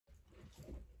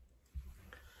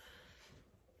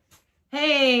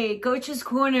Hey, Coach's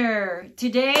Corner.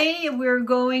 Today we're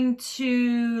going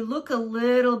to look a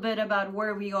little bit about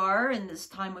where we are in this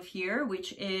time of year,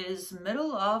 which is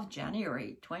middle of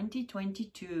January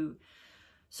 2022.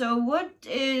 So what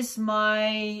is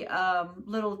my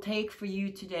little take for you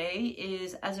today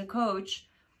is, as a coach,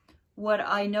 what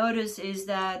I notice is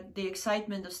that the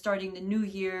excitement of starting the new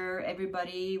year,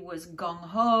 everybody was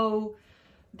gung-ho.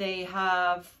 They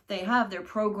have their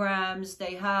programs,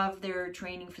 they have their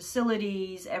training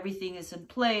facilities, everything is in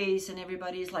place, and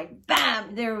everybody's like,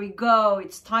 bam, there we go.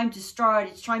 It's time to start.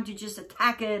 It's time to just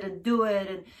attack it and do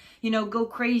it and, go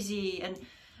crazy. And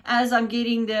as I'm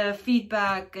getting the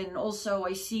feedback, and also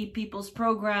I see people's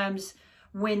programs,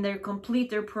 when they complete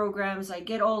their programs, I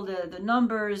get all the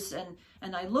numbers and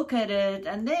I look at it,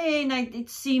 and then it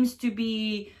seems to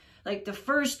be like the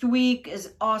first week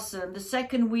is awesome. The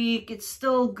second week, it's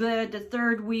still good. The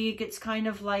third week, it's kind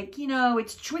of like,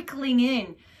 it's trickling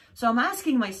in. So I'm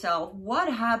asking myself,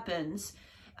 what happens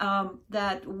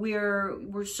that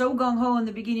we're so gung-ho in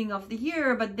the beginning of the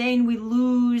year, but then we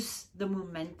lose the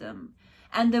momentum.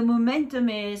 And the momentum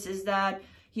is that,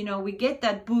 we get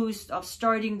that boost of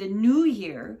starting the new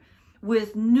year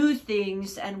with new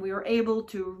things, and we are able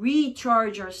to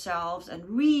recharge ourselves and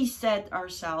reset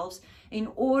ourselves in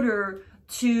order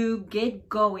to get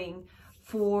going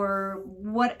for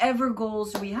whatever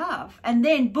goals we have. And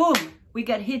then boom, we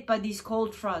get hit by these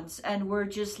cold fronts and we're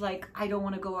just like, I don't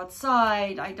want to go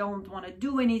outside. I don't want to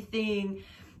do anything.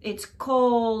 It's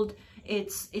cold.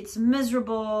 It's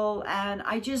miserable. And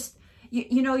I just,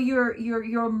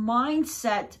 your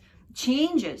mindset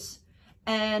changes,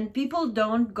 and people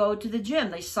don't go to the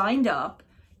gym. They signed up.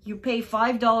 You pay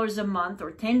 $5 a month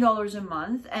or $10 a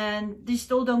month, and they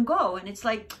still don't go. And it's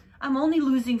like, I'm only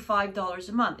losing $5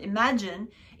 a month. Imagine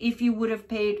if you would have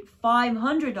paid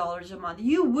 $500 a month.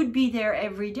 You would be there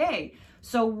every day.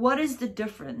 So what is the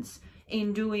difference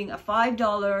in doing a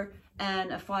 $5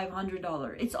 and a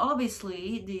 $500? It's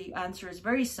obviously, the answer is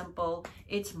very simple.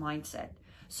 It's mindset.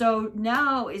 So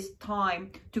now is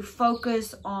time to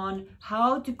focus on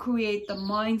how to create the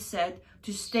mindset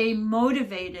to stay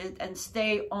motivated and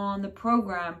stay on the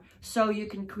program, so you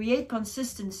can create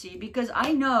consistency. Because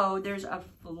I know there's a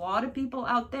lot of people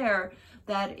out there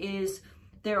that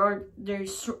they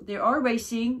are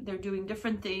racing, they're doing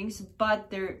different things, but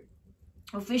their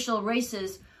official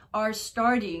races are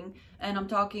starting, and I'm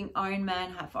talking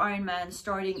Ironman, half Ironman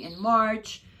starting in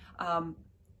March.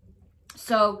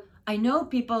 So I know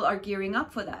people are gearing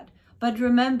up for that. But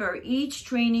remember, each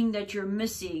training that you're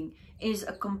missing is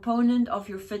a component of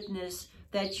your fitness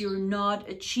that you're not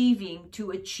achieving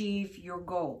to achieve your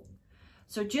goal.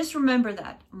 So just remember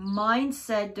that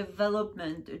mindset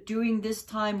development during this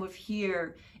time of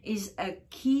year is a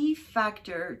key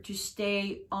factor to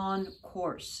stay on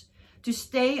course. To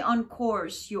stay on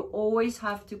course, you always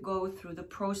have to go through the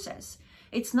process.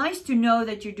 It's nice to know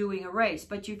that you're doing a race,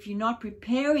 but if you're not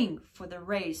preparing for the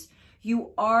race,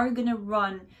 you are going to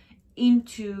run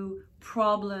into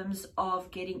problems of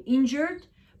getting injured,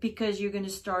 because you're going to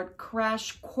start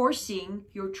crash coursing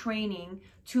your training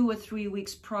 2 or 3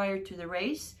 weeks prior to the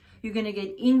race. You're going to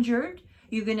get injured.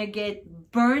 You're going to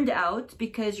get burned out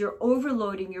because you're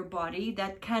overloading your body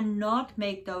that cannot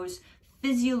make those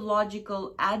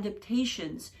physiological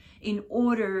adaptations in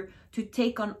order to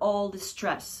take on all the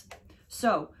stress.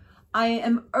 So I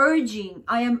am urging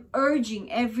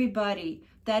everybody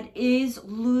that is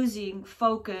losing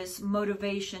focus,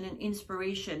 motivation, and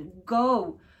inspiration,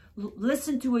 go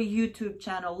listen to a YouTube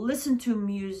channel, listen to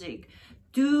music,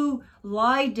 do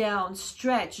lie down,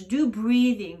 stretch, do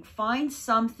breathing, find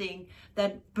something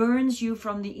that burns you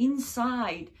from the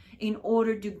inside in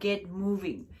order to get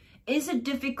moving. Is it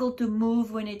difficult to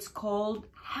move when it's cold?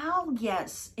 Hell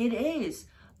yes, it is.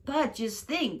 But just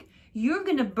think, you're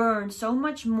gonna burn so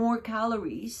much more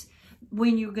calories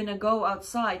when you're gonna go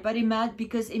outside. But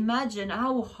imagine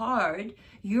how hard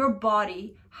your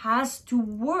body has to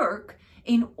work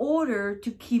in order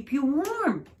to keep you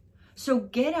warm. So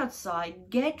get outside,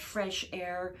 get fresh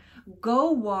air,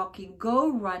 go walking, go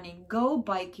running, go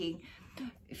biking.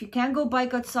 If you can't go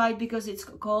bike outside because it's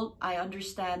cold, I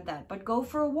understand that, but go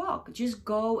for a walk. Just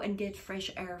go and get fresh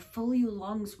air. Fill your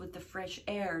lungs with the fresh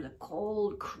air, the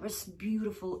cold, crisp,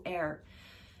 beautiful air.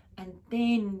 And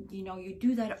then, you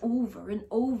do that over and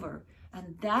over.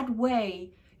 And that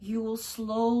way, you will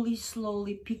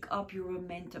slowly pick up your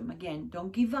momentum again.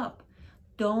 Don't give up.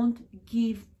 Don't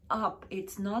give up.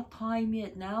 It's not time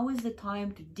yet. Now is the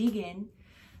time to dig in,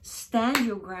 stand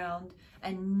your ground,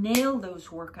 and nail those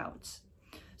workouts.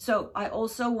 So I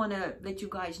also want to let you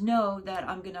guys know that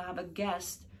I'm going to have a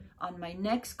guest on my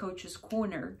next Coach's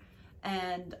Corner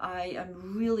and I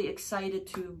am really excited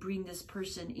to bring this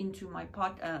person into my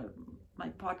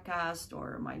podcast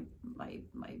or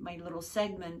my little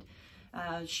segment.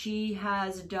 She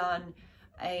has done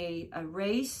a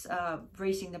race,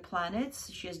 Racing the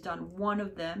Planets. She has done one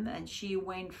of them, and she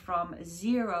went from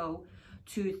 0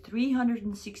 to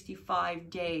 365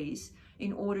 days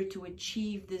in order to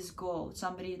achieve this goal.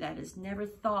 Somebody that has never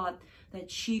thought that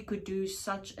she could do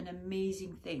such an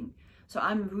amazing thing. So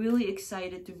I'm really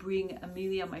excited to bring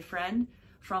Amelia, my friend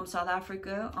from South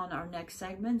Africa, on our next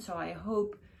segment. So I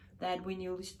hope that when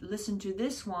you listen to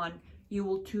this one, you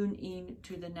will tune in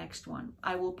to the next one.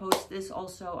 I will post this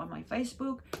also on my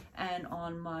Facebook and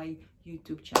on my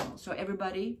YouTube channel. So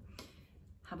everybody,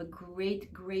 have a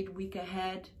great, great week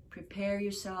ahead. Prepare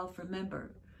yourself.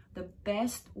 Remember, the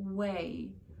best way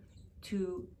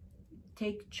to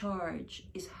take charge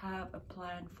is have a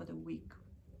plan for the week.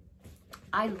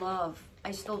 I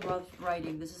still love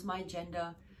writing. This is my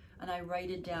agenda, and I write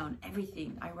it down,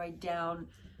 everything. I write down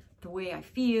the way I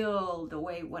feel, the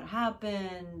way what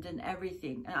happened, and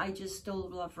everything. And I just still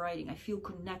love writing. I feel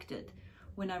connected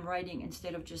when I'm writing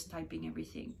instead of just typing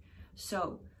everything.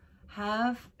 So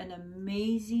have an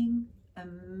amazing,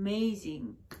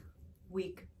 amazing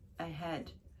week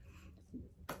ahead.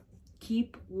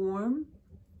 Keep warm,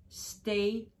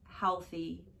 stay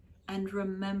healthy, and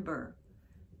remember,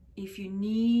 if you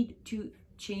need to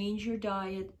change your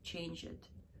diet, change it.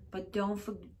 But don't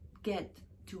forget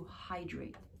to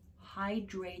hydrate.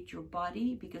 Hydrate your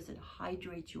body, because it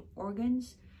hydrates your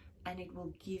organs and it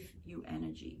will give you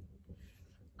energy.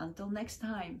 Until next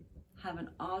time, have an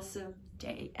awesome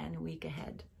day and week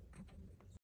ahead.